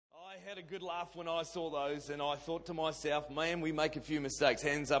had a good laugh when I saw those, and I thought to myself, man, we make a few mistakes.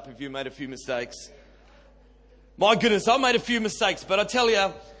 Hands up if you made a few mistakes. My goodness, I made a few mistakes, but I tell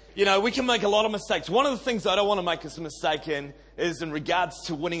you, we can make a lot of mistakes. One of the things I don't want to make us a mistake in is in regards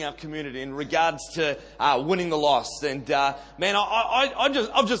to winning our community, in regards to winning the lost. And man,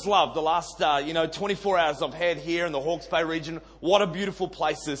 I've just loved the last 24 hours I've had here in the Hawke's Bay region. What a beautiful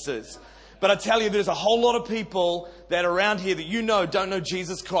place this is. But I tell you, there's a whole lot of people that are around here that don't know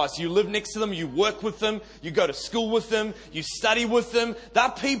Jesus Christ. You live next to them, you work with them, you go to school with them, you study with them. They're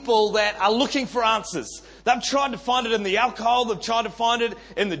people that are looking for answers. They've tried to find it in the alcohol, they've tried to find it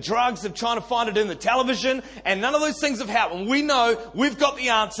in the drugs, they've tried to find it in the television, and none of those things have happened. We know we've got the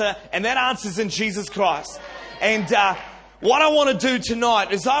answer, and that answer's in Jesus Christ. And what I want to do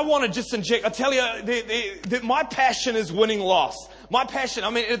tonight is I want to just inject, I tell you, my passion is winning lost. My passion,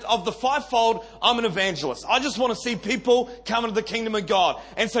 of the fivefold, I'm an evangelist. I just want to see people come into the kingdom of God.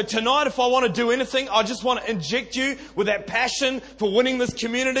 And so tonight, if I want to do anything, I just want to inject you with that passion for winning this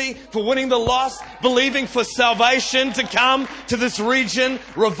community, for winning the lost, believing for salvation to come to this region,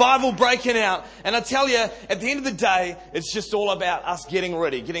 revival breaking out. And I tell you, at the end of the day, it's just all about us getting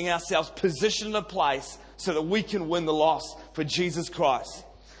ready, getting ourselves positioned in a place so that we can win the lost for Jesus Christ.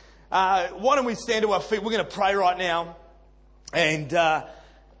 Why don't we stand to our feet? We're going to pray right now. And the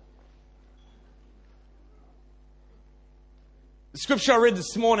scripture I read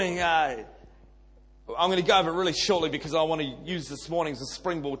this morning, I'm going to go over it really shortly because I want to use this morning as a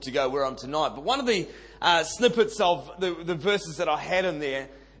springboard to go where I'm tonight. But one of the snippets of the verses that I had in there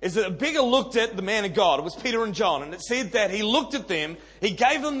is that a beggar looked at the man of God. It was Peter and John. And it said that he looked at them, he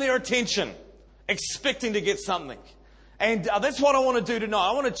gave them their attention, expecting to get something. And that's what I want to do tonight.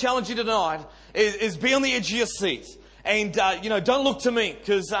 I want to challenge you tonight is be on the edge of your seat. And, don't look to me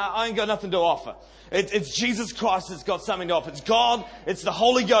because I ain't got nothing to offer. It's Jesus Christ that's got something to offer. It's God. It's the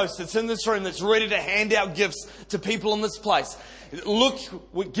Holy Ghost that's in this room that's ready to hand out gifts to people in this place. Look,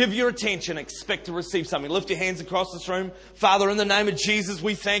 give your attention, expect to receive something. Lift your hands across this room. Father, in the name of Jesus,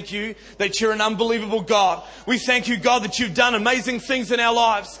 we thank you that you're an unbelievable God. We thank you, God, that you've done amazing things in our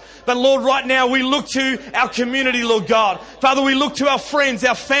lives. But Lord, right now we look to our community, Lord God. Father, we look to our friends,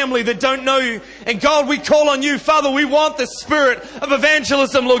 our family that don't know you. And God, we call on you. Father, we want the spirit of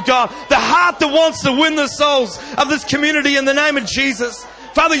evangelism, Lord God. The heart that wants to win the souls of this community in the name of Jesus.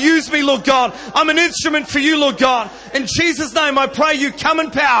 Father, use me, Lord God. I'm an instrument for you, Lord God. In Jesus' name, I pray you come in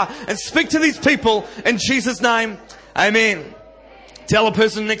power and speak to these people. In Jesus' name, amen. Tell the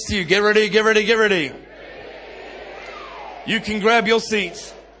person next to you, get ready, get ready, get ready. You can grab your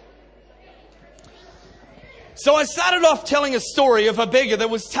seats. So I started off telling a story of a beggar that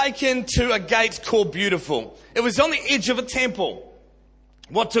was taken to a gate called Beautiful. It was on the edge of a temple.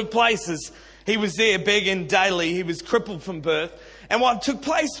 What took place is he was there begging daily. He was crippled from birth. And what took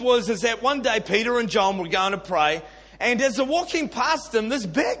place was that one day Peter and John were going to pray. And as they're walking past him, this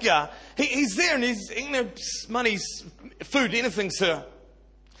beggar, he's there and he's money, food, anything, sir.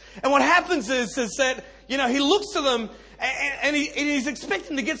 And what happens is that, he looks to them and he's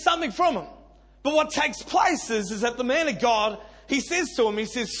expecting to get something from him. But what takes place is that the man of God, he says to him,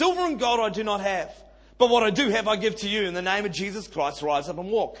 silver and gold I do not have. But what I do have, I give to you. In the name of Jesus Christ, rise up and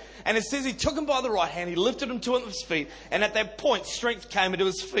walk. And it says he took him by the right hand, he lifted him to his feet, and at that point, strength came into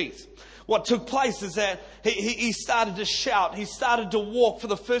his feet. What took place is that he started to shout. He started to walk for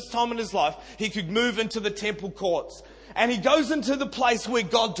the first time in his life. He could move into the temple courts. And he goes into the place where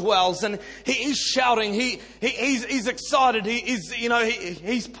God dwells, and he's shouting. He's excited.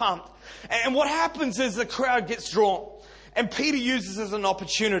 He's pumped. And what happens is the crowd gets drawn. And Peter uses it as an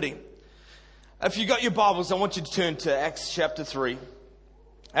opportunity. If you got your Bibles, I want you to turn to Acts chapter 3.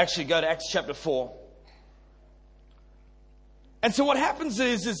 Actually, go to Acts chapter 4. And so what happens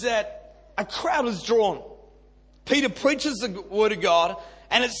is that a crowd is drawn. Peter preaches the word of God,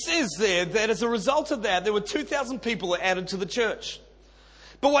 and it says there that as a result of that, there were 2,000 people added to the church.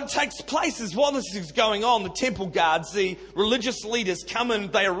 But what takes place is while this is going on, the temple guards, the religious leaders come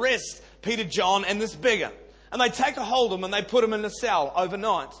in, they arrest Peter, John, and this beggar. And they take a hold of him and they put him in a cell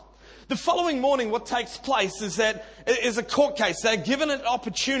overnight. The following morning, what takes place is that it is a court case. They're given an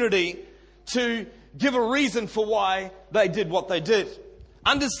opportunity to give a reason for why they did what they did.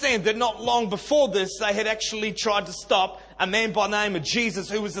 Understand that not long before this, they had actually tried to stop a man by the name of Jesus,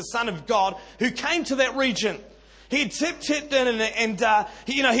 who was the Son of God, who came to that region. He had tipped in and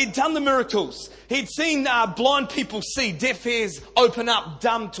he'd done the miracles. He'd seen blind people see, deaf ears open up,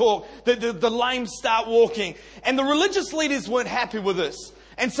 dumb talk, the lame start walking. And the religious leaders weren't happy with this.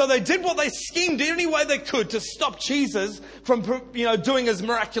 And so they did what they schemed any way they could to stop Jesus from, doing his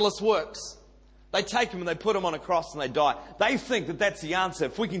miraculous works. They take him and they put him on a cross and they die. They think that that's the answer.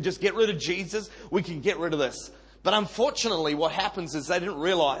 If we can just get rid of Jesus, we can get rid of this. But unfortunately, what happens is they didn't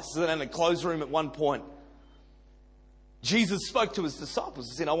realize that in a closed room at one point, Jesus spoke to his disciples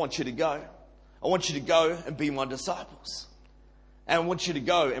and said, I want you to go. I want you to go and be my disciples. And I want you to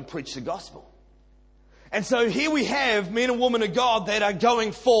go and preach the gospel. And so here we have men and women of God that are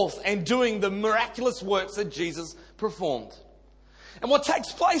going forth and doing the miraculous works that Jesus performed. And what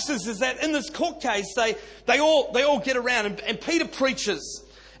takes place is that in this court case, they all get around and Peter preaches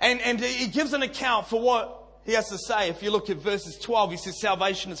and he gives an account for what he has to say. If you look at verses 12, he says,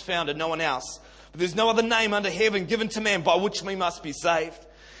 salvation is found in no one else. But there's no other name under heaven given to man by which we must be saved.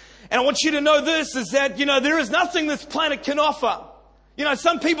 And I want you to know this, is that, there is nothing this planet can offer.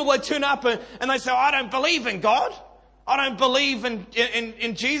 Some people, they turn up and they say, I don't believe in God. I don't believe in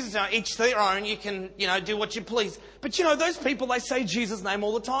Jesus. Now, each their own. You can, do what you please. But, those people, they say Jesus' name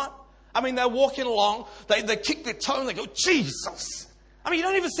all the time. I mean, they're walking along. They kick their toe and they go, Jesus. I mean, you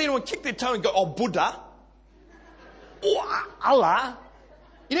don't even see anyone kick their toe and go, oh, Buddha. Oh, Allah.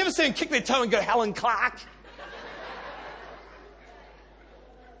 You never see them kick their toe and go, Helen Clark.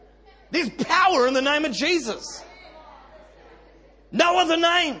 There's power in the name of Jesus. No other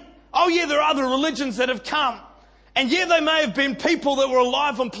name. Oh yeah, there are other religions that have come. And yeah, they may have been people that were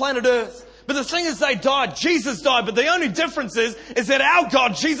alive on planet Earth. But the thing is, they died. Jesus died. But the only difference is that our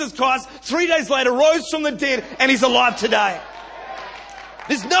God, Jesus Christ, 3 days later rose from the dead and he's alive today.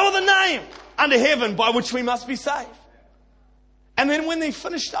 There's no other name under heaven by which we must be saved. And then when they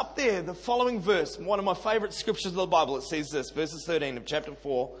finished up there, the following verse, one of my favorite scriptures of the Bible, it says this, verses 13 of chapter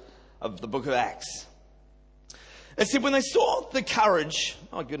 4 of the book of Acts. It said, when they saw the courage...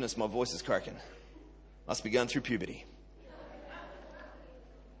 Oh, goodness, my voice is cracking. Must be going through puberty.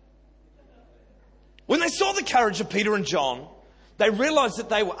 When they saw the courage of Peter and John, they realized that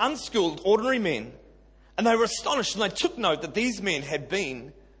they were unschooled, ordinary men, and they were astonished, and they took note that these men had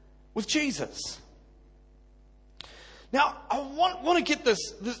been with Jesus. Now, I want to get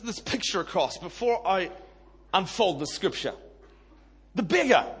this picture across before I unfold the scripture. The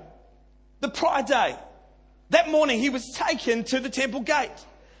beggar, the prior day, that morning he was taken to the temple gate.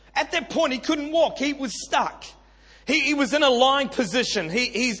 At that point he couldn't walk. He was stuck. He was in a lying position.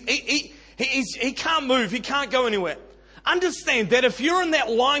 He can't move. He can't go anywhere. Understand that if you're in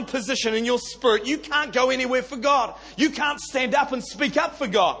that lying position in your spirit, you can't go anywhere for God. You can't stand up and speak up for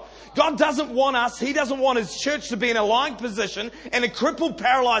God. God doesn't want us. He doesn't want His church to be in a lying position, in a crippled,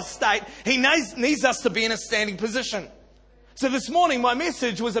 paralyzed state. He needs us to be in a standing position. So this morning, my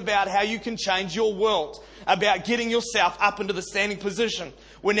message was about how you can change your world, about getting yourself up into the standing position.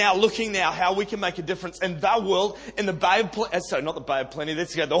 We're now looking how we can make a difference in the world, in the Bay of Plenty. Sorry, not the Bay of Plenty.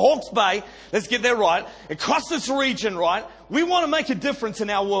 Let's go. The Hawke's Bay. Let's get that right. Across this region, right? We want to make a difference in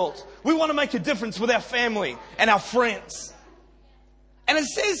our world. We want to make a difference with our family and our friends. And it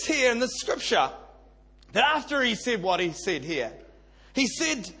says here in the scripture that after he said what he said here, he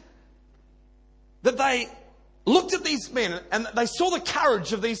said that they looked at these men and they saw the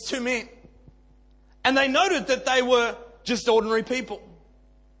courage of these two men. And they noted that they were just ordinary people.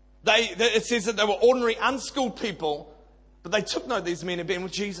 It says that they were ordinary, unschooled people, but they took note these men had been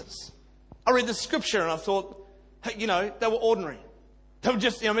with Jesus. I read the scripture and I thought, hey, they were ordinary. They were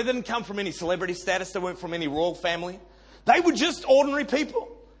just, they didn't come from any celebrity status. They weren't from any royal family. They were just ordinary people.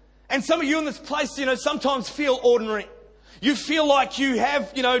 And some of you in this place, sometimes feel ordinary. You feel like you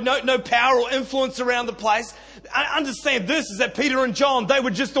have, no power or influence around the place. I understand this is that Peter and John, they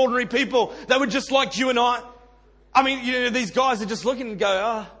were just ordinary people. They were just like you and I. I mean, these guys are just looking and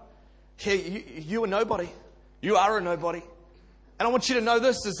go, yeah, you are nobody. You are a nobody. And I want you to know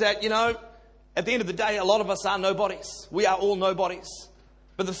this is that, at the end of the day, a lot of us are nobodies. We are all nobodies.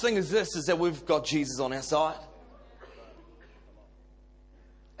 But the thing is this, is that we've got Jesus on our side.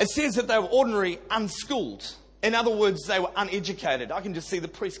 It says that they were ordinary, unschooled. In other words, they were uneducated. I can just see the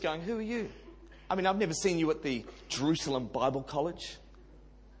priest going, who are you? I mean, I've never seen you at the Jerusalem Bible College.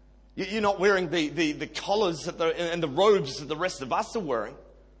 You're not wearing the collars and the robes that the rest of us are wearing.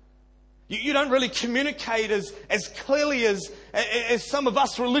 You don't really communicate as clearly as some of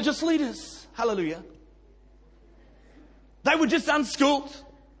us religious leaders. Hallelujah. They were just unschooled.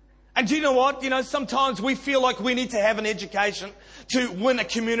 And do you know what? Sometimes we feel like we need to have an education to win a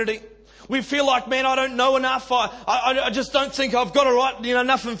community. We feel like, man, I don't know enough. I just don't think I've got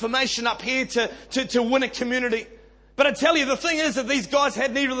enough information up here to win a community. But I tell you, the thing is that these guys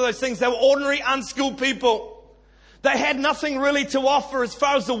had neither of those things. They were ordinary, unschooled people. They had nothing really to offer as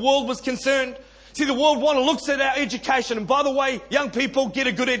far as the world was concerned. See, the world looks at our education. And by the way, young people, get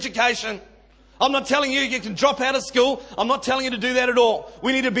a good education. I'm not telling you can drop out of school. I'm not telling you to do that at all.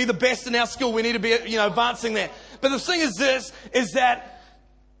 We need to be the best in our school. We need to be, advancing there. But the thing is this, is that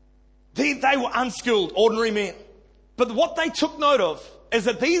they were unskilled, ordinary men. But what they took note of is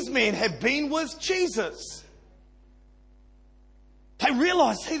that these men have been with Jesus. They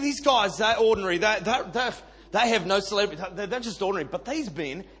realized, hey, these guys, they're ordinary. They have no celebrity. They're just ordinary. But these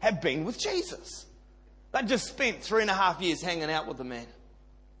men have been with Jesus. They just spent 3.5 years hanging out with the man.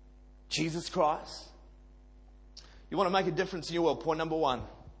 Jesus Christ. You want to make a difference in your world? Point number 1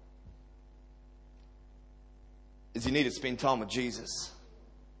 is you need to spend time with Jesus.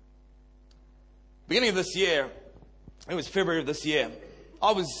 Beginning of this year, it was February of this year,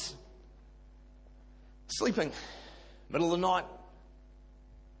 I was sleeping, middle of the night.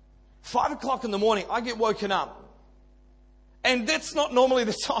 5 o'clock in the morning, I get woken up. And that's not normally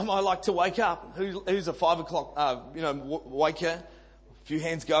the time I like to wake up. Who's a 5 o'clock, waker? A few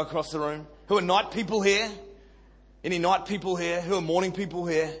hands go across the room. Who are night people here? Any night people here? Who are morning people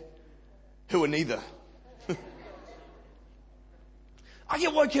here? Who are neither? I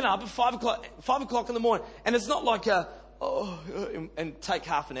get woken up at 5 o'clock in the morning. And it's not like and take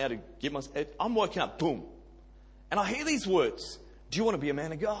half an hour to get myself. I'm woken up, boom. And I hear these words. Do you want to be a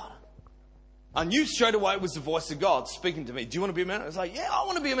man of God? I knew straight away it was the voice of God speaking to me. Do you want to be a man? I was like, yeah, I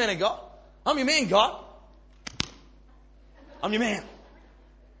want to be a man of God. I'm your man, God. I'm your man.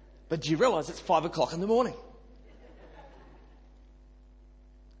 But do you realize it's 5 o'clock in the morning?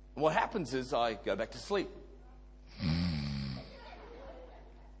 And what happens is I go back to sleep.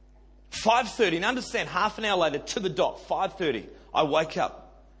 5:30, and understand, half an hour later to the dot, 5:30, I wake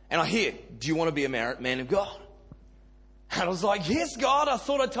up and I hear, do you want to be a man of God? And I was like, yes, God, I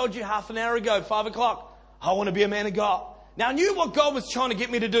thought I told you half an hour ago, 5 o'clock, I want to be a man of God. Now I knew what God was trying to get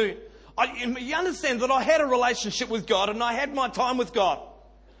me to do. You understand that I had a relationship with God and I had my time with God.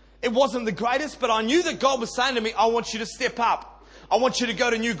 It wasn't the greatest, but I knew that God was saying to me, I want you to step up. I want you to go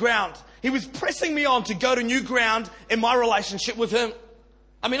to new ground. He was pressing me on to go to new ground in my relationship with Him.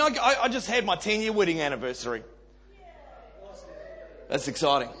 I mean, I just had my 10-year wedding anniversary. That's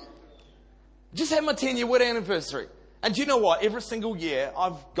exciting. Just had my 10-year wedding anniversary. And do you know what? Every single year,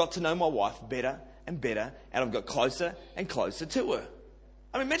 I've got to know my wife better and better, and I've got closer and closer to her.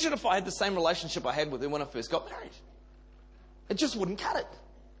 I mean, imagine if I had the same relationship I had with her when I first got married. It just wouldn't cut it.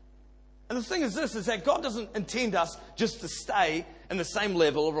 And the thing is this, is that God doesn't intend us just to stay in the same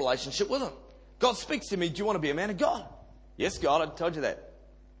level of relationship with Him. God speaks to me, do you want to be a man of God? Yes, God, I told you that.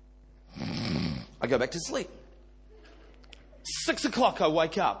 I go back to sleep. 6 o'clock I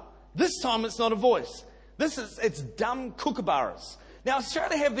wake up. This time it's not a voice. It's dumb kookaburras. Now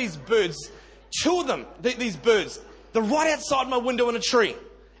Australia have these birds, 2 of them, these birds, they're right outside my window in a tree.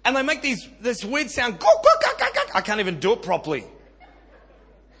 And they make this weird sound. I can't even do it properly.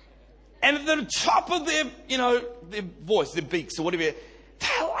 And at the top of their voice, their beaks or whatever,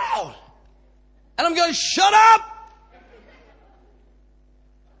 they're loud. And I'm going, shut up!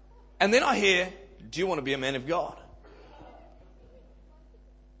 And then I hear, do you want to be a man of God?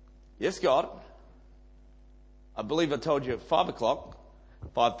 Yes, God. I believe I told you at 5 o'clock,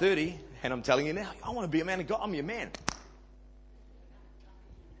 5:30, and I'm telling you now, I want to be a man of God. I'm your man.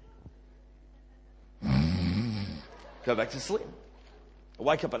 Go back to sleep. I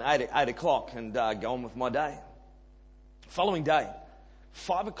wake up at 8 o'clock and go on with my day. Following day,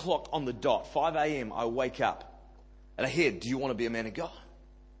 5 o'clock on the dot, 5 a.m., I wake up and I hear, do you want to be a man of God?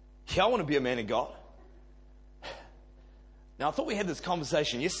 Yeah, I want to be a man of God. Now, I thought we had this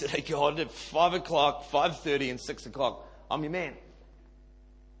conversation yesterday, God, at 5 o'clock, 5:30 and 6 o'clock. I'm your man.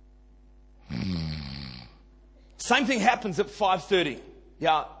 Same thing happens at 5:30.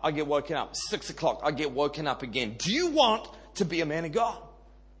 Yeah, I get woken up. 6 o'clock, I get woken up again. Do you want to be a man of God?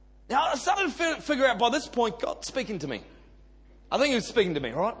 Now, I started to figure out by this point, God's speaking to me. I think He was speaking to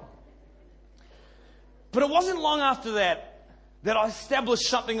me, right? But it wasn't long after that I established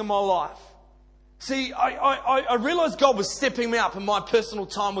something in my life. See, I realized God was stepping me up in my personal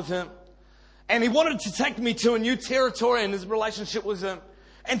time with Him. And He wanted to take me to a new territory in His relationship with Him.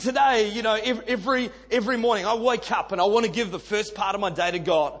 And today, every morning I wake up and I want to give the first part of my day to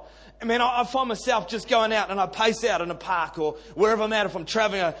God. I mean, I find myself just going out and I pace out in a park or wherever I'm at. If I'm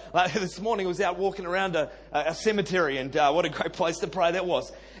traveling, like this morning I was out walking around a cemetery, and what a great place to pray that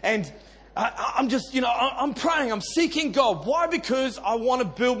was. And I'm just, I'm praying, I'm seeking God. Why? Because I want to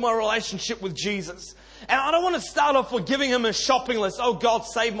build my relationship with Jesus. And I don't want to start off with giving Him a shopping list. Oh, God,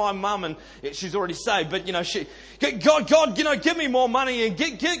 save my mum. And she's already saved, but, God, give me more money and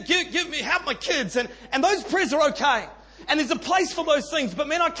give me, help my kids. And those prayers are okay. And there's a place for those things. But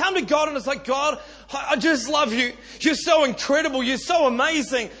man, I come to God and it's like, God, I just love you. You're so incredible. You're so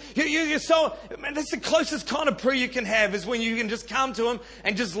amazing. You're so, man, that's the closest kind of prayer you can have, is when you can just come to Him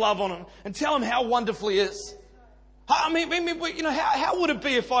and just love on Him and tell Him how wonderful He is. I mean, you know, how would it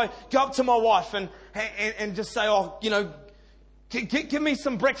be if I go up to my wife and just say, oh, you know, give me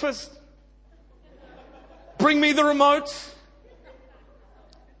some breakfast. Bring me the remote.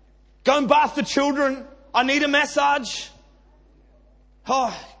 Go and bath the children. I need a massage.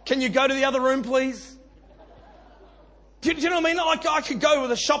 Oh, can you go to the other room, please? Do you know what I mean? Like, I could go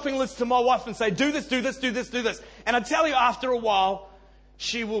with a shopping list to my wife and say, do this, do this, do this, do this. And I tell you, after a while,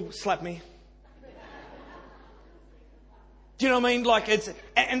 she will slap me. Do you know what I mean? Like,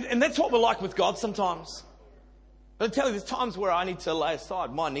 and that's what we're like with God sometimes. But I tell you, there's times where I need to lay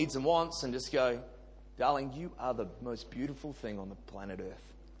aside my needs and wants and just go, darling, you are the most beautiful thing on the planet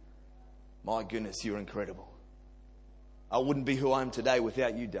Earth. My goodness, you're incredible. I wouldn't be who I am today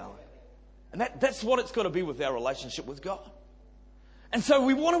without you, darling. And that's what it's got to be with our relationship with God. And so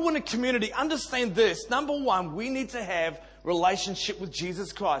we want to win a community. Understand this. Number one, we need to have relationship with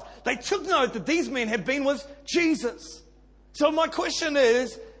Jesus Christ. They took note that these men had been with Jesus. So my question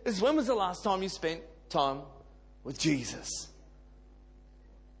is when was the last time you spent time with Jesus?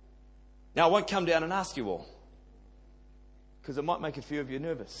 Now, I won't come down and ask you all, because it might make a few of you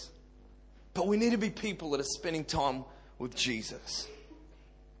nervous. But we need to be people that are spending time with Jesus.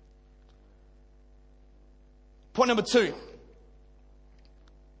 Point number 2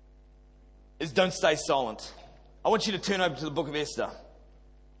 is don't stay silent. I want you to turn over to the book of Esther.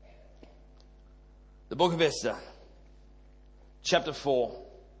 The book of Esther, chapter 4,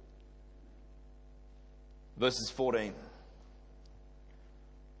 verses 14.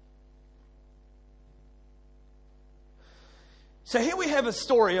 So here we have a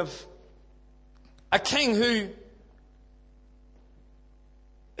story of a king who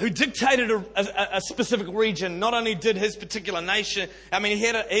dictated a specific region. Not only did his particular nation, he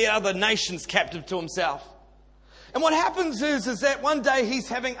had other nations captive to himself. And what happens is that one day he's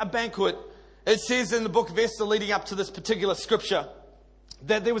having a banquet. It says in the book of Esther, leading up to this particular scripture,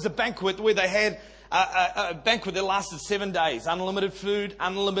 that there was a banquet where they had a banquet that lasted 7 days. Unlimited food,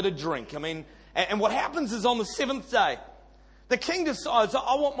 unlimited drink. And what happens is on the 7th day, the king decides,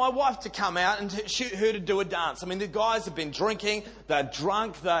 I want my wife to come out and shoot her to do a dance. The guys have been drinking, they're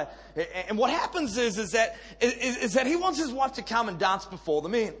drunk, and what happens is that he wants his wife to come and dance before the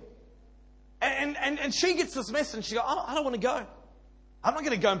men. And she gets this message and she goes, I don't want to go. I'm not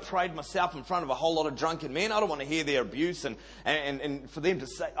going to go and parade myself in front of a whole lot of drunken men. I don't want to hear their abuse and for them to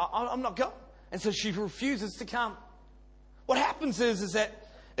say, I'm not going. And so she refuses to come. What happens is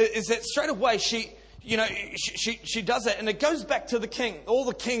that straight away she does that, and it goes back to the king. All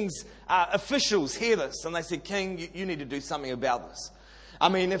the king's officials hear this, and they say, King, you need to do something about this.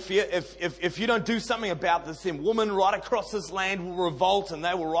 If you don't do something about this, then women right across this land will revolt, and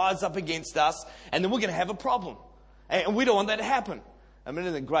they will rise up against us, and then we're going to have a problem. And we don't want that to happen.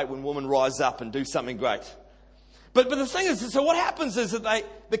 Isn't it great when women rise up and do something great? But the thing is, so what happens is that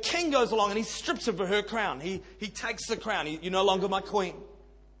the king goes along and he strips her of her crown. He takes the crown. You're no longer my queen.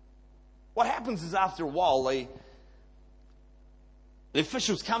 What happens is after a while, the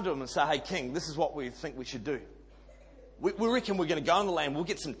officials come to him and say, hey, king, this is what we think we should do. We reckon we're going to go in the land, we'll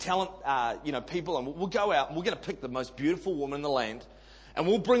get some talent, people, and we'll go out and we're going to pick the most beautiful woman in the land, and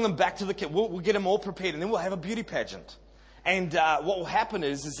we'll bring them back to the king. We'll get them all prepared, and then we'll have a beauty pageant. And what will happen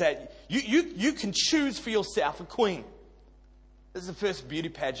is that you can choose for yourself a queen. This is the first beauty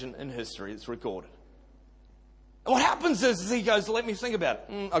pageant in history that's recorded. And what happens is he goes, let me think about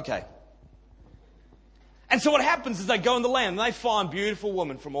it. Okay. And so what happens is they go in the land and they find beautiful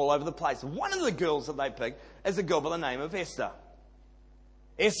women from all over the place. One of the girls that they pick is a girl by the name of Esther.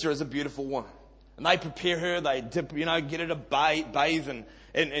 Esther is a beautiful woman. And they prepare her, they dip, get her to bathe in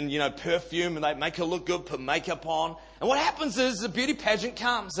perfume, and they make her look good, put makeup on. And what happens is the beauty pageant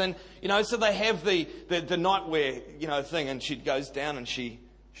comes, and, so they have the nightwear, thing, and she goes down and she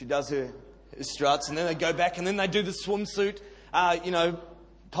does her struts, and then they go back and then they do the swimsuit,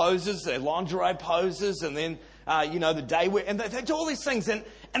 poses, their lingerie poses, and then, the day wear, and they do all these things. And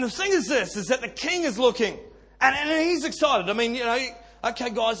the thing is this, is that the king is looking, and he's excited.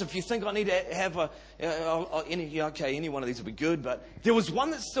 Okay, guys, if you think I need to have any one of these would be good, but there was one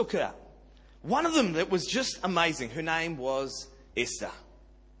that stuck out. One of them that was just amazing. Her name was Esther.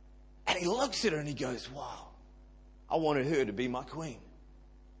 And he looks at her and he goes, wow, I wanted her to be my queen.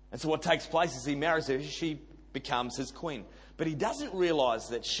 And so what takes place is he marries her, she becomes his queen. But he doesn't realize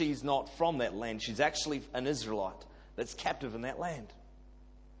that she's not from that land. She's actually an Israelite that's captive in that land.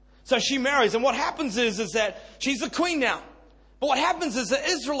 So she marries, and what happens is that she's the queen now. But what happens is the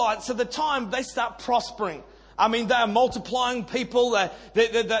Israelites at the time, they start prospering. I mean, they are multiplying people.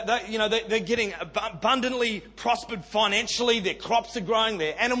 They're getting abundantly prospered financially. Their crops are growing.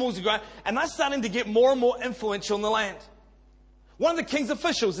 Their animals are growing. And they're starting to get more and more influential in the land. One of the king's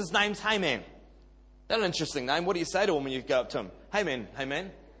officials, his name's Haman. That's an interesting name. What do you say to him when you go up to him? Haman, Haman.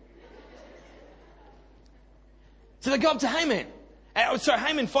 So they go up to Haman. So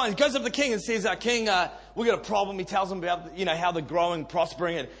Haman goes up to the king and says, King, we've got a problem. He tells them about, how they're growing,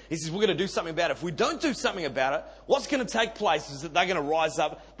 prospering. And he says, we're going to do something about it. If we don't do something about it, what's going to take place is that they're going to rise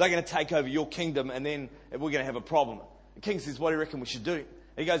up. They're going to take over your kingdom. And then we're going to have a problem. The king says, what do you reckon we should do?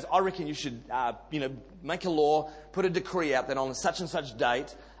 He goes, I reckon you should, make a law, put a decree out that on such and such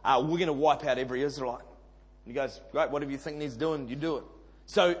date, we're going to wipe out every Israelite. And he goes, great, whatever you think needs doing, you do it.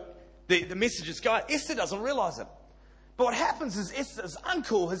 So the message is going. Esther doesn't realize it. But what happens is Esther's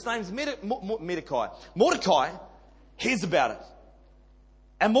uncle, his name's Mordecai. Mordecai hears about it.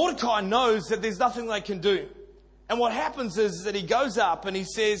 And Mordecai knows that there's nothing they can do. And what happens is that he goes up and he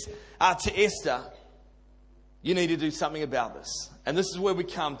says to Esther, you need to do something about this. And this is where we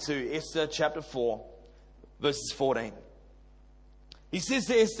come to Esther chapter 4, verses 14. He says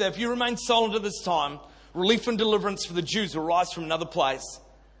to Esther, if you remain silent at this time, relief and deliverance for the Jews will rise from another place.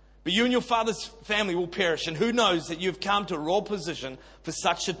 But you and your father's family will perish. And who knows that you've come to a royal position for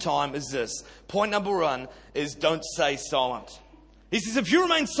such a time as this? Point number 1 is don't stay silent. He says, if you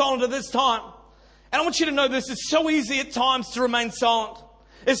remain silent at this time, and I want you to know this, it's so easy at times to remain silent.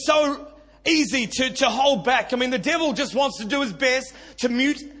 It's so easy to hold back. I mean, the devil just wants to do his best to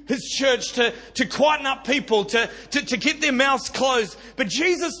mute his church, to quieten up people, to get their mouths closed. But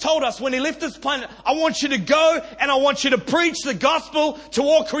Jesus told us when he left this planet, I want you to go and I want you to preach the gospel to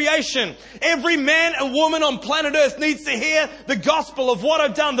all creation. Every man and woman on planet Earth needs to hear the gospel of what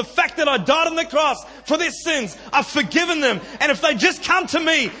I've done. The fact that I died on the cross for their sins. I've forgiven them. And if they just come to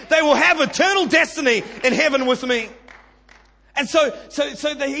me, they will have eternal destiny in heaven with me. And so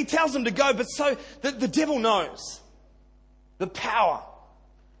he tells them to go, but so the devil knows the power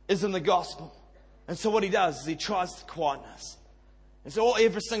is in the gospel. And so what he does is he tries to quieten us. And so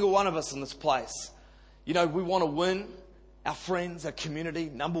every single one of us in this place, we want to win our friends, our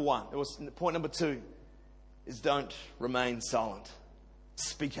community. Number 1, it was point number 2, is don't remain silent.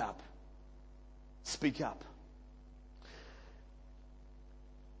 Speak up. Speak up.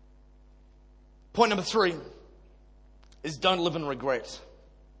 Point number 3 is don't live in regret.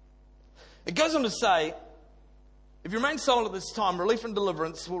 It goes on to say, if you remain silent at this time, relief and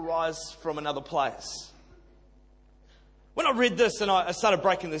deliverance will rise from another place. When I read this and I started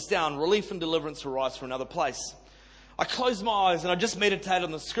breaking this down, relief and deliverance will rise from another place, I closed my eyes and I just meditated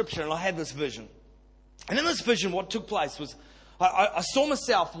on the scripture and I had this vision. And in this vision, what took place was I saw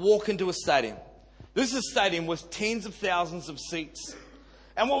myself walk into a stadium. This is a stadium with tens of thousands of seats.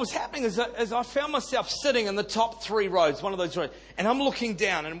 And what was happening is I found myself sitting in the top 3 rows, one of those rows, and I'm looking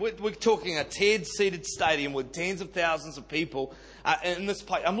down, and we're talking a TED-seated stadium with tens of thousands of people in this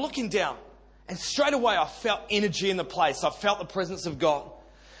place. I'm looking down, and straight away I felt energy in the place. I felt the presence of God.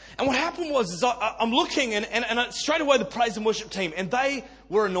 And what happened was I'm looking, and straight away the praise and worship team, and they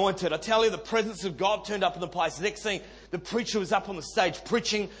were anointed. I tell you, the presence of God turned up in the place. The next thing, the preacher was up on the stage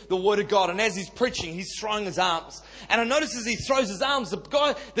preaching the word of God. And as he's preaching, he's throwing his arms. And I notice as he throws his arms, the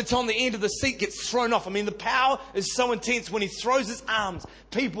guy that's on the end of the seat gets thrown off. I mean, the power is so intense. When he throws his arms,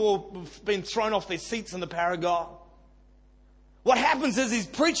 people have been thrown off their seats in the power of God. What happens is he's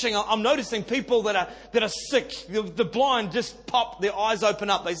preaching. I'm noticing people that are sick. The blind just pop, their eyes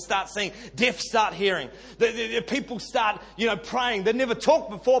open up. They start seeing. Deaf start hearing. The people start, praying. They've never talked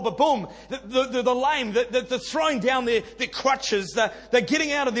before, but boom, the lame, they're throwing down their crutches. They're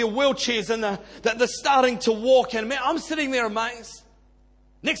getting out of their wheelchairs and they're starting to walk. And man, I'm sitting there amazed.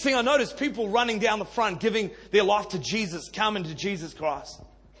 Next thing I notice, people running down the front, giving their life to Jesus, coming to Jesus Christ.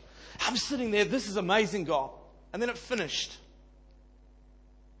 I'm sitting there. This is amazing, God. And then it finished.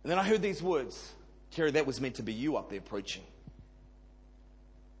 And then I heard these words, Terry, that was meant to be you up there preaching.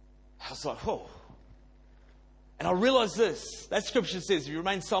 I was like, oh. And I realized this. That scripture says, if you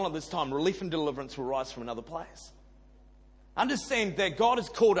remain silent this time, relief and deliverance will rise from another place. Understand that God has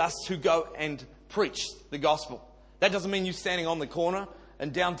called us to go and preach the gospel. That doesn't mean you standing on the corner in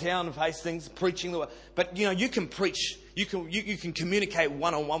downtown of Hastings preaching the word. But, you can preach. You can communicate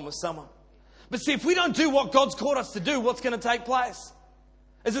one-on-one with someone. But see, if we don't do what God's called us to do, what's going to take place?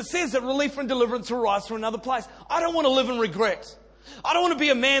 As it says that relief and deliverance will rise from another place. I don't want to live in regret. I don't want to be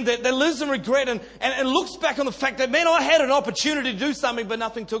a man that lives in regret and looks back on the fact that, man, I had an opportunity to do something, but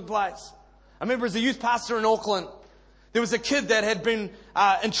nothing took place. I remember as a youth pastor in Auckland, There was a kid that had been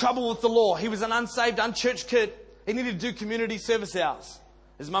in trouble with the law. He was an unsaved, unchurched kid. He needed to do community service hours.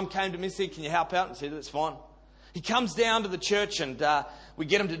 His mum came to me and said, "Can you help out?" And I said, "That's fine." He comes down to the church and we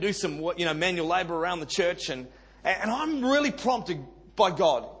get him to do some manual labour around the church. And I'm really prompted by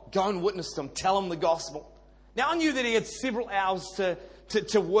God. Go and witness to him. Tell him the gospel. Now, I knew that he had several hours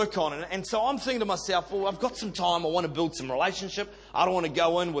to work on it. And so I'm thinking to myself, well, I've got some time. I want to build some relationship. I don't want to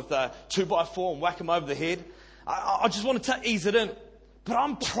go in with a 2x4 and whack him over the head. I just want to ease it in. But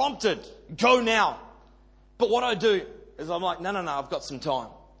I'm prompted. Go now. But what I do is I'm like, no, I've got some time.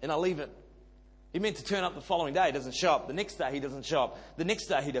 And I leave it. He meant to turn up the following day. He doesn't show up. The next day, he doesn't show up. The next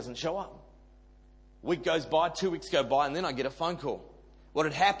day, he doesn't show up. A week goes by, 2 weeks go by, and then I get a phone call. What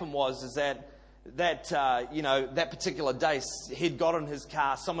had happened was that particular day, he'd got in his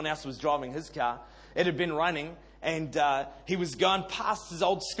car. Someone else was driving his car. It had been raining, and he was going past his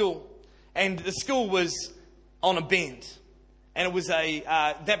old school. And the school was on a bend. And it was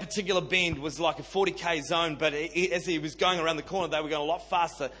that particular bend was like a 40k zone, but as he was going around the corner, they were going a lot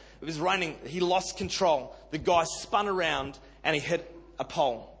faster. It was raining. He lost control. The guy spun around and he hit a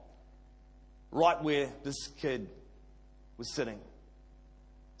pole right where this kid was sitting.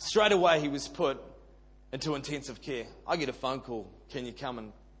 Straight away, he was put into intensive care. I get a phone call. Can you come?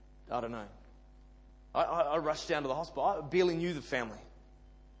 And I don't know. I rushed down to the hospital. I barely knew the family.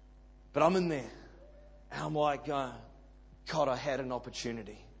 But I'm in there. And I'm like, God, I had an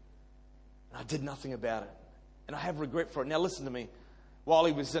opportunity. And I did nothing about it. And I have regret for it. Now listen to me. While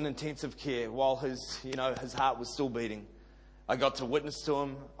he was in intensive care, while his heart was still beating, I got to witness to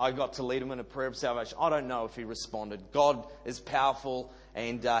him. I got to lead him in a prayer of salvation. I don't know if he responded. God is powerful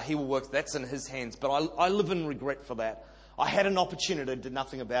and he will work. That's in his hands. But I live in regret for that. I had an opportunity, did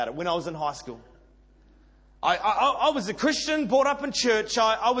nothing about it. When I was in high school, I was a Christian, brought up in church.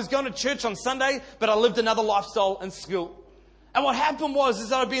 I was going to church on Sunday, but I lived another lifestyle in school. And what happened was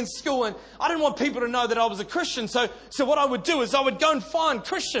that I'd be in school and I didn't want people to know that I was a Christian. So what I would do is I would go and find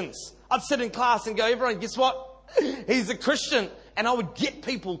Christians. I'd sit in class and go, everyone, guess what? He's a Christian. And I would get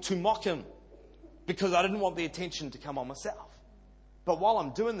people to mock him because I didn't want the attention to come on myself. But while I'm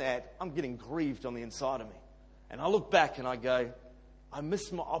doing that, I'm getting grieved on the inside of me. And I look back and I go, I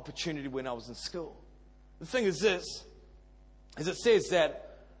missed my opportunity when I was in school. The thing is this, as it says that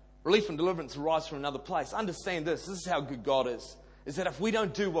relief and deliverance arise from another place. Understand this is how good God is that if we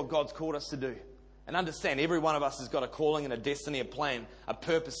don't do what God's called us to do, and understand every one of us has got a calling and a destiny, a plan, a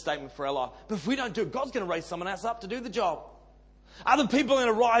purpose statement for our life. But if we don't do it, God's going to raise someone else up to do the job. Other people are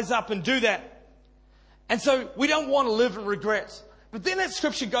going to rise up and do that. And so we don't want to live in regret. But then that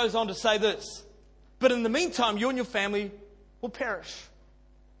scripture goes on to say this, but in the meantime, you and your family will perish.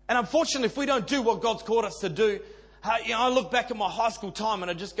 And unfortunately, if we don't do what God's called us to do, I look back at my high school time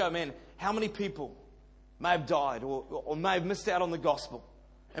and I just go, man, how many people may have died or may have missed out on the gospel?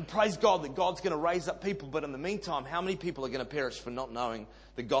 And praise God that God's going to raise up people. But in the meantime, how many people are going to perish for not knowing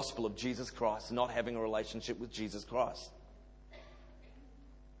the gospel of Jesus Christ and not having a relationship with Jesus Christ?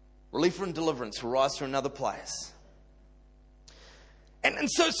 Relief and deliverance will rise from another place. And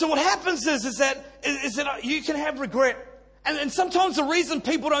so what happens is that you can have regret. And sometimes the reason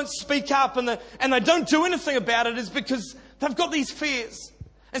people don't speak up and they don't do anything about it is because they've got these fears.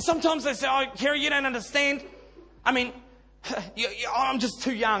 And sometimes they say, oh, Kerry, you don't understand. I mean, I'm just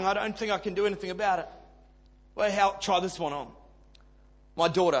too young. I don't think I can do anything about it. Well, try this one on. My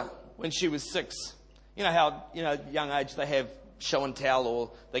daughter, when she was 6, you know how, young age they have show and tell,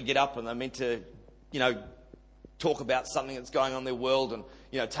 or they get up and they're meant to, talk about something that's going on in their world and,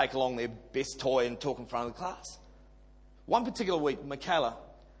 take along their best toy and talk in front of the class. One particular week, Michaela,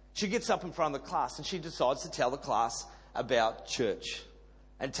 she gets up in front of the class and she decides to tell the class about church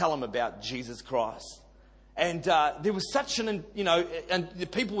and tell them about Jesus Christ. And there was such and the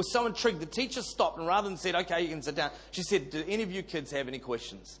people were so intrigued. The teacher stopped and rather than said, okay, you can sit down, she said, do any of you kids have any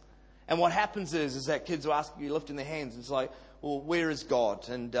questions? And what happens is that kids will ask you, lifting their hands. It's like, well, where is God?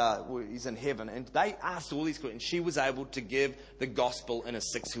 And he's in heaven. And they asked all these questions. She was able to give the gospel in a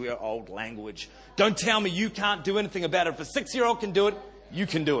 6-year-old language. Don't tell me you can't do anything about it. If a 6-year-old can do it, you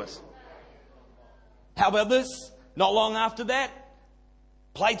can do it. How about this? Not long after that,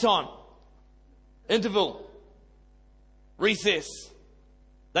 playtime, interval, recess.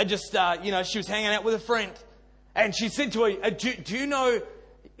 They just, she was hanging out with a friend. And she said to her,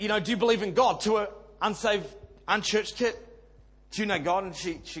 do you believe in God? To an unsaved, unchurched kid. Do you know God? And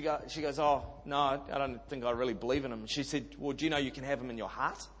she goes, oh, no, I don't think I really believe in him. She said, well, do you know you can have him in your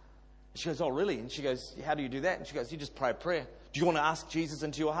heart? And she goes, oh, really? And she goes, how do you do that? And she goes, you just pray a prayer. Do you want to ask Jesus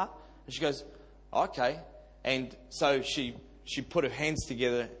into your heart? And she goes, okay. And so she put her hands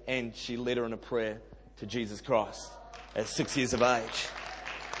together and she led her in a prayer to Jesus Christ. at 6 years of age.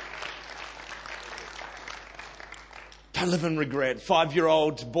 Don't live in regret.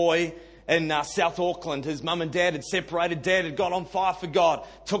 5-year-old boy in South Auckland, his mum and dad had separated. Dad had got on fire for God,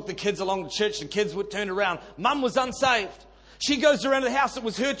 took the kids along to church. The kids were turned around. Mum was unsaved. She goes around the house. It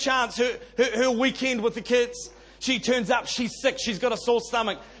was her chance, her weekend with the kids. She turns up. She's sick. She's got a sore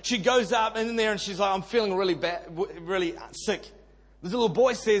stomach. She goes up in there and she's like, I'm feeling really bad, really sick. This little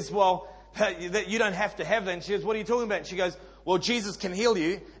boy says, well, you don't have to have that. And she goes, what are you talking about? And she goes, well, Jesus can heal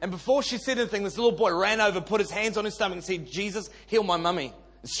you. And before she said anything, this little boy ran over, put his hands on his stomach and said, Jesus, heal my mummy.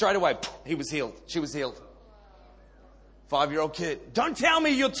 And straight away, he was healed. She was healed. 5-year-old kid. Don't tell me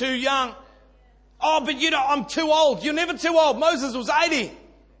you're too young. Oh, but I'm too old. You're never too old. Moses was 80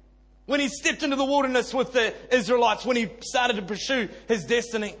 when he stepped into the wilderness with the Israelites, when he started to pursue his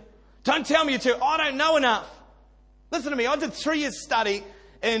destiny. Don't tell me you're too, I don't know enough. Listen to me. I did 3 years study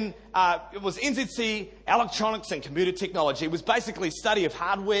in, it was NZC Electronics and Computer Technology. It was basically study of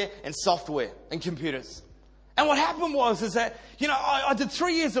hardware and software and computers. And what happened is that, I did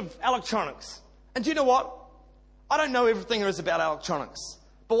 3 years of electronics. And do you know what? I don't know everything there is about electronics.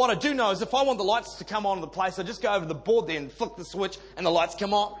 But what I do know is if I want the lights to come on in the place, I just go over the board there and flick the switch and the lights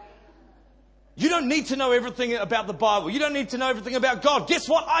come on. You don't need to know everything about the Bible. You don't need to know everything about God. Guess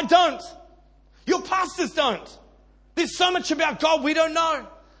what? I don't. Your pastors don't. There's so much about God we don't know.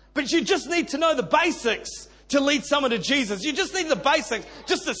 But you just need to know the basics to lead someone to Jesus. You just need the basics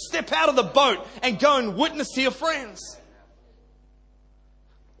just to step out of the boat and go and witness to your friends.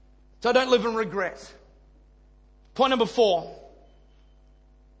 So don't live in regret. Point number 4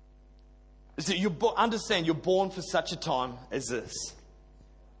 is that understand you're born for such a time as this.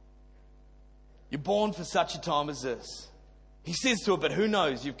 You're born for such a time as this. He says to it, but who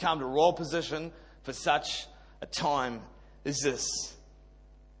knows? You've come to a royal position for such a time as this.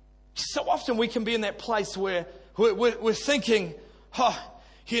 So often we can be in that place where we're thinking,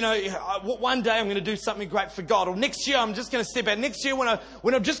 one day I'm going to do something great for God. Or next year I'm just going to step out. Next year when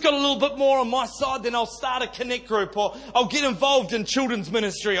I've just got a little bit more on my side, then I'll start a connect group. Or I'll get involved in children's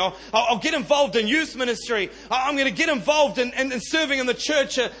ministry. Or I'll get involved in youth ministry. I'm going to get involved in serving in the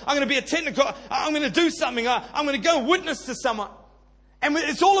church. I'm going to be a technical. I'm going to do something. I'm going to go witness to someone. And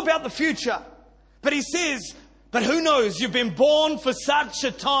it's all about the future. But he says, but who knows? You've been born for such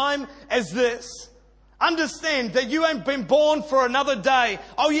a time as this. Understand that you ain't been born for another day.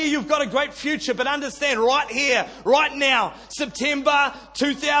 Oh yeah, you've got a great future, but understand right here, right now, September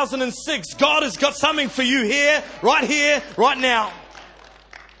 2006, God has got something for you here, right now.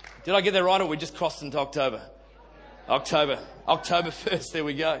 Did I get that right, or we just crossed into October? October 1st, there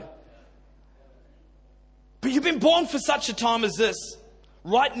we go. But you've been born for such a time as this,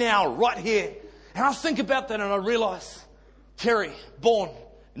 right now, right here. And I think about that and I realise, Kerry, born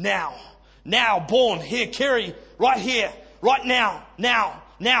now. Now, born here, Kerry, right here, right now,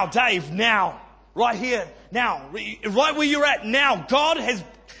 Dave, now, right here, now, right where you're at now.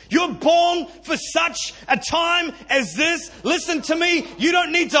 You're born for such a time as this. Listen to me. You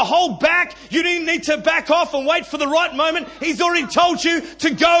don't need to hold back. You don't need to back off and wait for the right moment. He's already told you to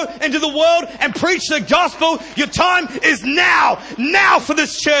go into the world and preach the gospel. Your time is now. Now for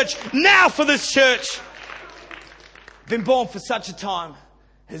this church. Now for this church. Been born for such a time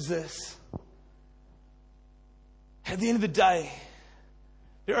as this. At the end of the day,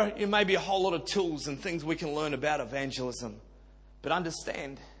 there may be a whole lot of tools and things we can learn about evangelism. But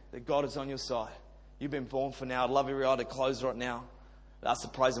understand that God is on your side. You've been born for now. I'd love every eye to close right now. Ask the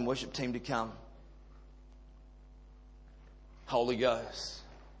praise and worship team to come. Holy Ghost.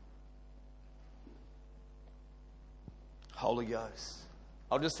 Holy Ghost.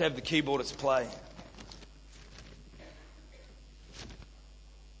 I'll just have the keyboardists play.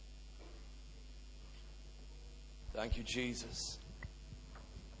 Thank you, Jesus.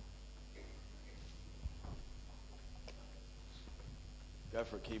 Go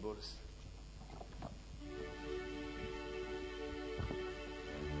for a keyboardist.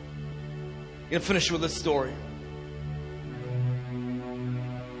 I'm going to finish with this story.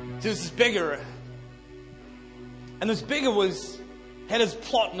 There was this beggar. And this beggar had his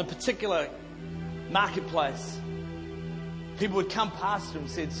plot in a particular marketplace. People would come past him and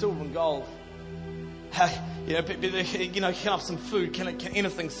said, silver and gold. Can I have some food? Can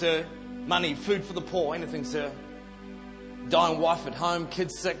anything, sir? Money, food for the poor, anything, sir? Dying wife at home,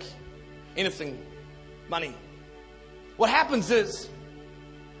 kids sick, anything, money. What happens is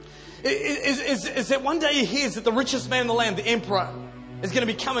that one day he hears that the richest man in the land, the emperor, is going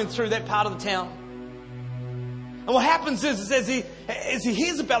to be coming through that part of the town. And what happens is as he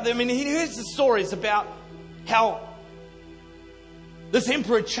hears about them, and he hears the stories about how this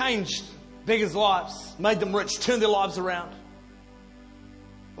emperor changed beggars' lives, made them rich, turned their lives around.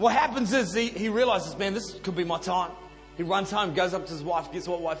 What happens is he realizes, man, this could be my time. He runs home, goes up to his wife. Guess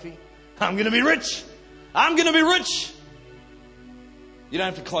what, wifey? I'm going to be rich. I'm going to be rich. You don't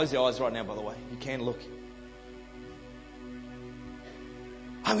have to close your eyes right now, by the way. You can look.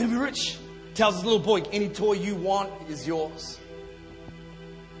 I'm going to be rich. Tells his little boy, any toy you want is yours.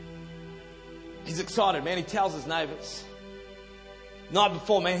 He's excited, man. He tells his neighbours. Night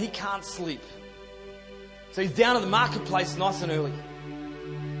before, man, he can't sleep. So he's down at the marketplace nice and early.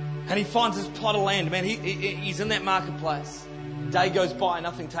 And he finds his plot of land, man. He's in that marketplace. Day goes by,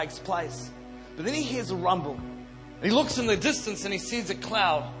 nothing takes place. But then he hears a rumble. And he looks in the distance and he sees a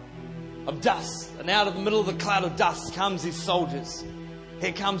cloud of dust. And out of the middle of the cloud of dust comes his soldiers.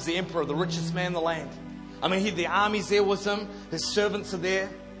 Here comes the emperor, the richest man in the land. I mean, the army's there with him. His servants are there.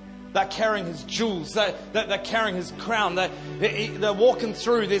 They're carrying his jewels. They're carrying his crown. They're walking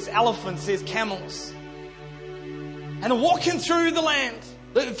through. There's elephants. There's camels. And they're walking through the land,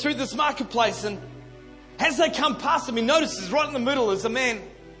 through this marketplace. And as they come past him, he notices right in the middle is a man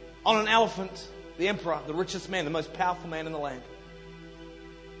on an elephant. The emperor, the richest man, the most powerful man in the land.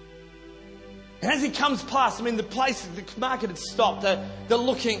 And as he comes past, I mean, the place, the market had stopped. They're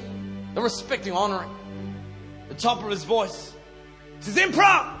looking, they're respecting, honouring. The top of his voice says,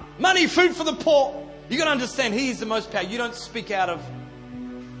 Emperor, money, food for the poor. You got to understand, he is the most powerful. You don't speak out of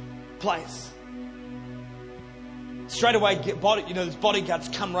place. Straight away, his bodyguards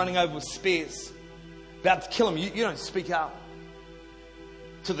come running over with spears, about to kill him. You don't speak out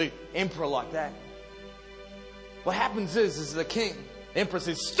to the emperor like that. What happens is the king, the emperor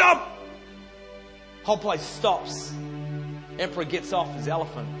says, stop! Whole place stops. Emperor gets off his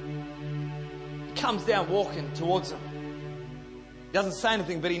elephant. He comes down walking towards him. He doesn't say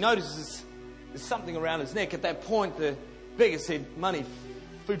anything, but he notices there's something around his neck. At that point, the beggar said, money,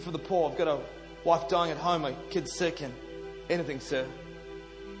 food for the poor. I've got a wife dying at home, my kid's sick, and anything, sir.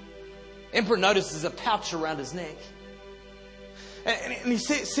 Emperor notices a pouch around his neck. And he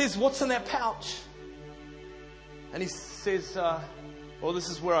says, what's in that pouch? And he says, well, this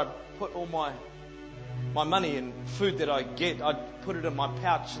is where I put all my money and food that I get. I put it in my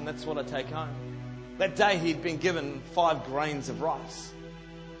pouch, and that's what I take home. That day he'd been given 5 grains of rice.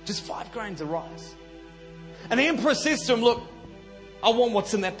 Just 5 grains of rice. And the emperor says to him, look, I want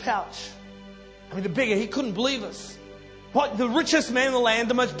what's in that pouch. I mean, the beggar, he couldn't believe us. What, the richest man in the land,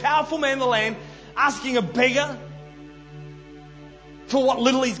 the most powerful man in the land, asking a beggar for what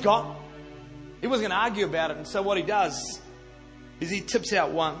little he's got. He wasn't going to argue about it. And so what he does is he tips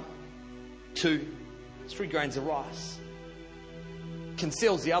out 1, 2, 3 grains of rice.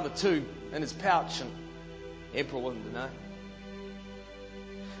 Conceals the other 2 in his pouch, and the emperor wasn't to know.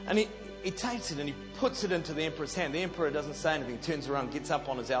 And he takes it and he puts it into the emperor's hand. The emperor doesn't say anything, turns around, gets up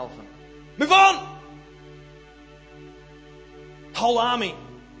on his elephant. Move on! Whole army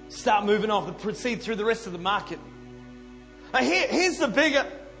start moving off and proceed through the rest of the market. Now here's the beggar,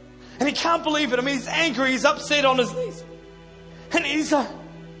 and he can't believe it. I mean, he's angry, he's upset on his knees. And he's the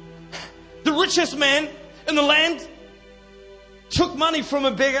richest man in the land took money from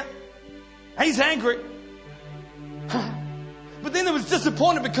a beggar. He's angry. But then he was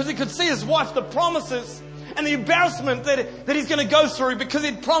disappointed because he could see his wife, the promises and the embarrassment that he's going to go through because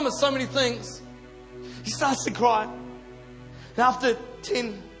he'd promised so many things. He starts to cry. And after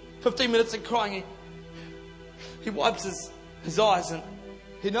 10, 15 minutes of crying, he wipes his eyes and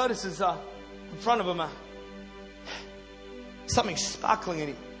he notices in front of him something sparkling in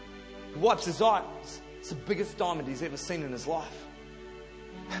him. He wipes his eyes. It's the biggest diamond he's ever seen in his life.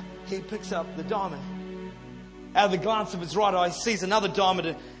 He picks up the diamond. Out of the glance of his right eye, he sees another diamond,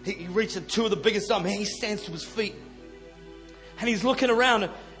 and he reaches 2 of the biggest diamonds. He stands to his feet. And he's looking around,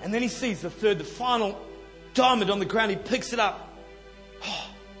 and then he sees the third, the final diamond on the ground. He picks it up.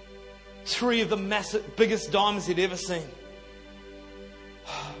 3 of the biggest diamonds he'd ever seen.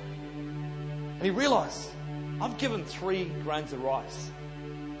 And he realized, I've given 3 grains of rice.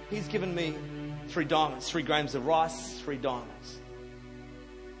 He's given me 3 diamonds, 3 grains of rice, 3 diamonds.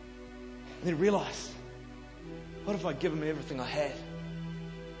 And he realized, what if I'd given him everything I had?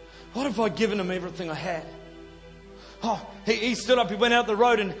 What if I'd given him everything I had? He stood up, he went out the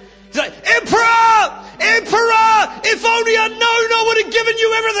road and he's like, Emperor! Emperor! If only I'd known, I would have given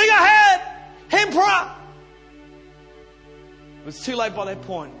you everything I had! Emperor! It was too late by that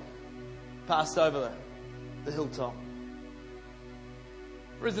point. Passed over the hilltop.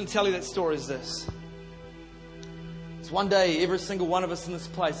 The reason I tell you that story is this. It's one day every single one of us in this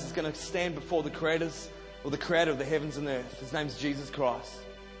place is going to stand before the creator of the heavens and earth. His name's Jesus Christ.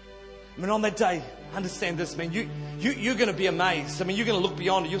 I mean, on that day, understand this, man. You're going to be amazed. I mean, you're going to look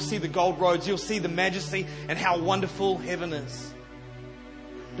beyond it. You'll see the gold roads. You'll see the majesty and how wonderful heaven is.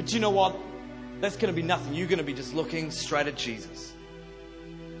 But you know what? That's going to be nothing. You're going to be just looking straight at Jesus.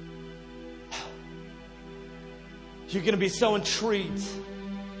 You're going to be so intrigued.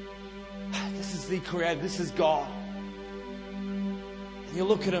 This is the Creator. This is God. And you'll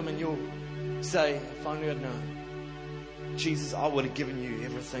look at Him and you'll say, if only I'd known. Jesus, I would have given you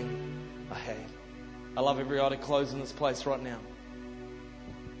everything I had. I love every eye to close in this place right now.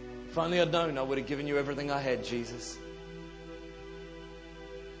 If only I'd known, I would have given you everything I had, Jesus.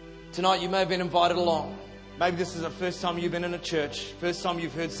 Tonight you may have been invited along. Maybe this is the first time you've been in a church. First time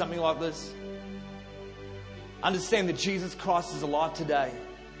you've heard something like this. Understand that Jesus Christ is alive today.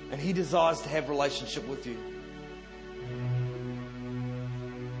 And He desires to have a relationship with you.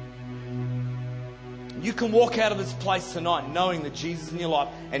 You can walk out of this place tonight knowing that Jesus is in your life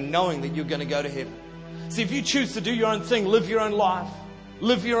and knowing that you're going to go to heaven. See, if you choose to do your own thing, live your own life,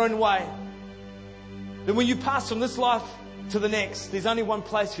 live your own way, then when you pass from this life to the next, there's only one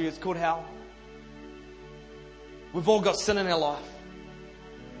place for you. It's called hell. We've all got sin in our life.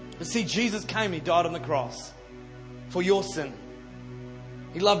 But see, Jesus came, He died on the cross for your sin.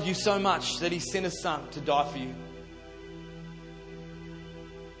 He loved you so much that He sent His Son to die for you.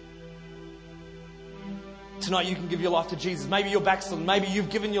 Tonight you can give your life to Jesus. Maybe you're backslidden. Maybe you've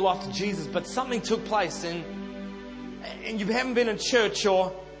given your life to Jesus, but something took place and you haven't been in church,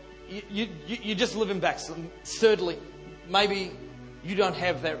 or you just live in backslidden. Thirdly, maybe you don't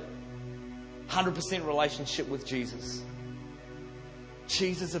have that 100% relationship with Jesus.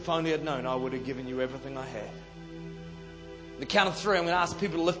 Jesus, if only I'd known, I would have given you everything I had. The count of 3, I'm going to ask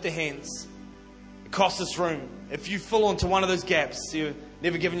people to lift their hands across this room. If you fall into one of those gaps, you've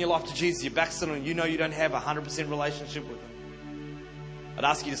never given your life to Jesus, you're backslidden, and you know you don't have a 100% relationship with Him, I'd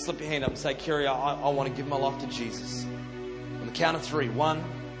ask you to slip your hand up and say, Kerry, I want to give my life to Jesus. On the count of 3, 1,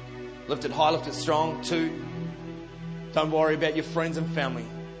 lift it high, lift it strong. 2, don't worry about your friends and family.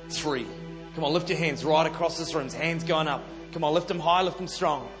 3, come on, lift your hands right across this room. Hands going up. Come on, lift them high, lift them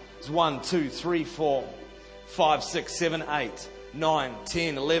strong. It's 1, 2, 3, 4, 5, 6, 7, 8, 9,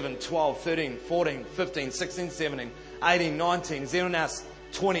 10, 11, 12, 13, 14, 15, 16, 17, 18, 19. Is anyone else?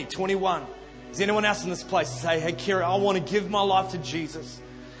 20, 21. Is anyone else in this place to say, hey, Kerry, I want to give my life to Jesus.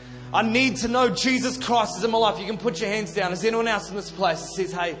 I need to know Jesus Christ is in my life. You can put your hands down. Is anyone else in this place that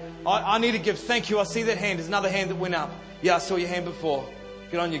says, hey, I need to give? Thank you. I see that hand. There's another hand that went up. Yeah, I saw your hand before.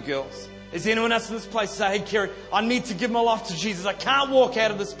 Good on you, girls. Is anyone else in this place say, hey, Kerry, I need to give my life to Jesus. I can't walk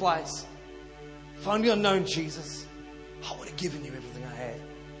out of this place. If only I'd known Jesus, I would have given you everything I had.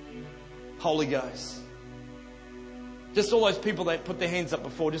 Holy Ghost. Just all those people that put their hands up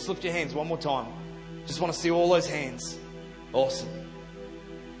before, just lift your hands one more time. Just want to see all those hands. Awesome.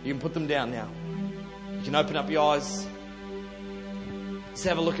 You can put them down now. You can open up your eyes. Just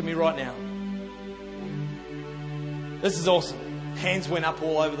have a look at me right now. This is awesome. Hands went up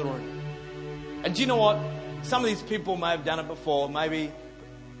all over the room. And do you know what? Some of these people may have done it before. Maybe.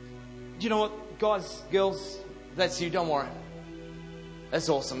 Do you know what? Guys, girls, that's you. Don't worry. That's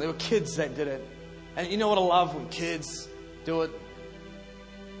awesome. There were kids that did it. And you know what I love when kids do it?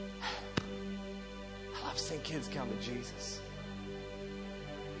 I love seeing kids come to Jesus.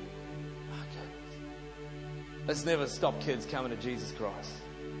 Okay. Let's never stop kids coming to Jesus Christ.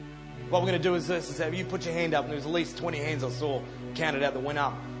 What we're going to do is this, is that you put your hand up, and there's at least 20 hands I saw counted out that went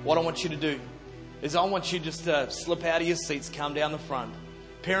up. What I want you to do is I want you just to slip out of your seats, come down the front.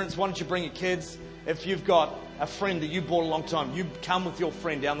 Parents, why don't you bring your kids? If you've got a friend that you brought a long time, you come with your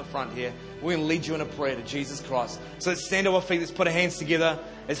friend down the front here. We're going to lead you in a prayer to Jesus Christ. So let's stand to our feet. Let's put our hands together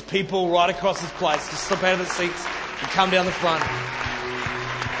as people right across this place. Just slip out of the seats and come down the front.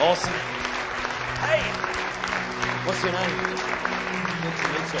 Awesome. Hey, what's your name? Good to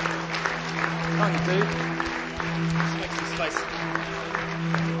meet you. Come on, dude. Let's make some space.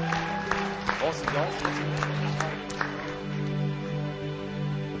 Awesome, guys.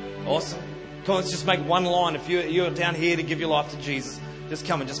 Awesome. Come on, let's just make one line. If you're down here to give your life to Jesus, just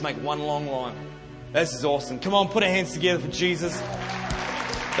come and just make one long line. This is awesome. Come on, put our hands together for Jesus.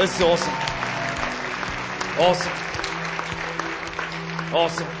 This is awesome. Awesome.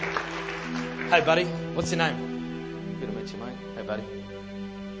 Awesome. Hey, buddy. What's your name? Good to meet you, mate. Hey, buddy.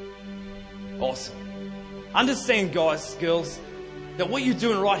 Awesome. Understand, guys, girls, that what you're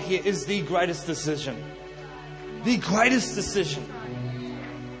doing right here is the greatest decision. The greatest decision.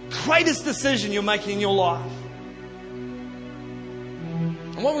 Greatest decision you're making in your life.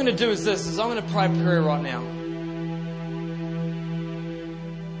 And what we're going to do is this, is I'm going to pray a prayer right now.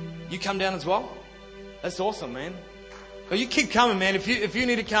 You come down as well? That's awesome, man. But you keep coming, man. If you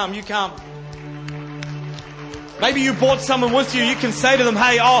need to come, you come. Maybe you brought someone with you. You can say to them,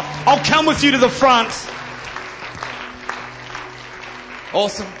 hey, I'll come with you to the front.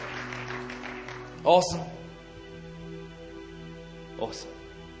 Awesome. Awesome. Awesome.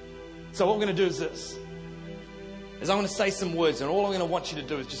 So what we're going to do is this. Is I'm going to say some words, and all I'm going to want you to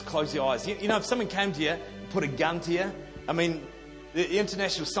do is just close your eyes. You know, if someone came to you and put a gun to you, I mean, the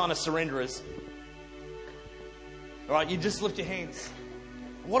international sign of surrender is, all right, you just lift your hands.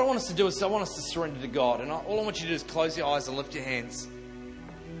 What I want us to do is I want us to surrender to God. And all I want you to do is close your eyes and lift your hands.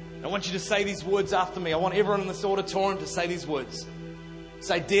 I want you to say these words after me. I want everyone in this auditorium to say these words.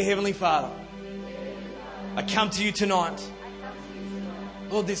 Say, Dear Heavenly Father, I come to you tonight.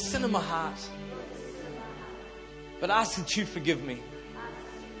 Lord, there's sin in my heart. But ask that you forgive me.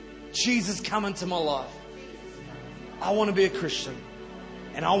 Jesus, come into my life. I want to be a Christian.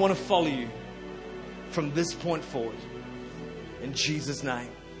 And I want to follow you from this point forward. In Jesus' name.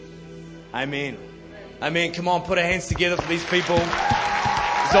 Amen. Amen. Come on, put our hands together for these people.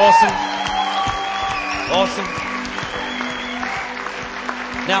 It's awesome. Awesome.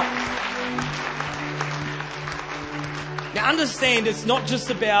 Now understand it's not just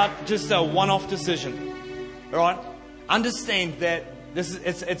about just a one-off decision. All right? Understand that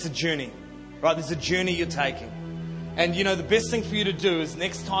it's a journey. Right? There's a journey you're taking. And you know, the best thing for you to do is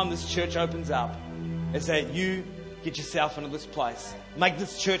next time this church opens up is that you get yourself into this place. Make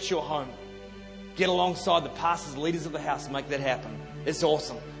this church your home. Get alongside the pastors, leaders of the house, and make that happen. It's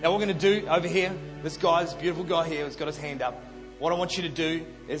awesome. Now, what we're going to do over here, this beautiful guy here has got his hand up. What I want you to do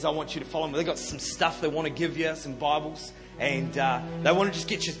is I want you to follow them. They've got some stuff they want to give you, some Bibles. And they want to just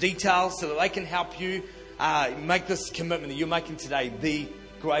get your details so that they can help you make this commitment that you're making today the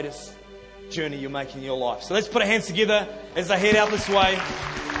greatest journey you're making in your life. So let's put our hands together as they head out this way.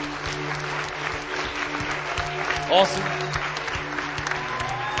 Awesome.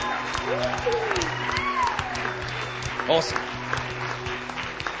 Awesome.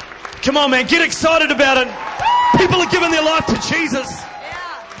 Come on, man. Get excited about it. People are giving their life to Jesus.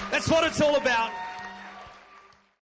 That's what it's all about.